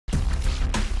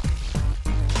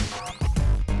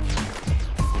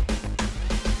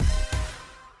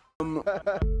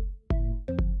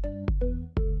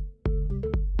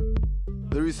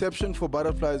The reception for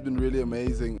Butterfly has been really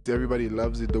amazing. Everybody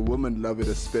loves it, the women love it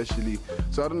especially.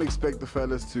 So I don't expect the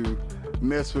fellas to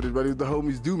mess with it, but if the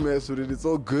homies do mess with it, it's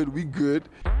all good, we good.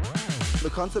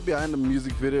 The concept behind the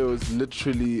music video is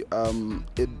literally,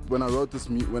 when I wrote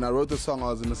the song, I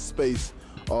was in a space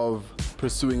of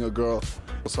pursuing a girl.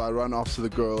 So I run after the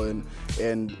girl, and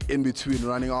in between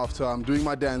running after, I'm doing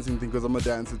my dancing thing because I'm a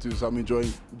dancer too, so I'm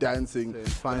enjoying dancing.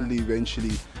 And finally,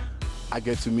 eventually, I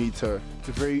get to meet her. It's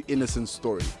a very innocent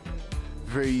story.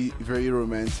 Very, very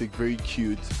romantic, very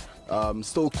cute.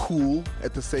 Still cool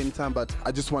at the same time, but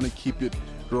I just want to keep it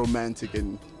romantic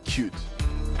and cute.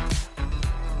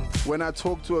 When I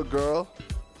talk to a girl,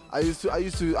 I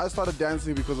started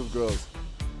dancing because of girls.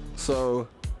 So,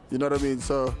 you know what I mean?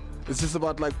 So it's just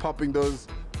about like popping those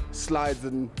slides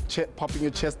and popping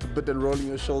your chest a bit and rolling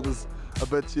your shoulders a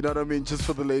bit, you know what I mean? Just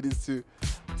for the ladies to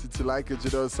like it,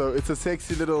 you know? So it's a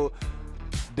sexy little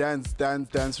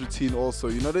dance routine also,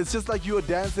 you know? It's just like you're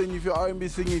dancing, if you're R&B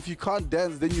singing, if you can't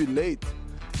dance, then you're late.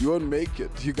 You won't make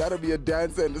it. You gotta be a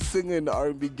dancer and a singer in the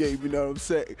R&B game, you know what I'm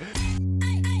saying?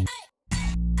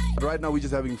 Right now we're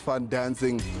just having fun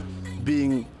dancing,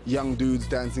 being young dudes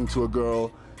dancing to a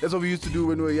girl. That's what we used to do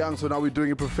when we were young, so now we're doing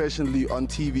it professionally on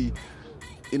TV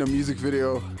in a music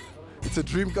video. It's a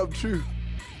dream come true.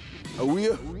 We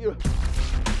are.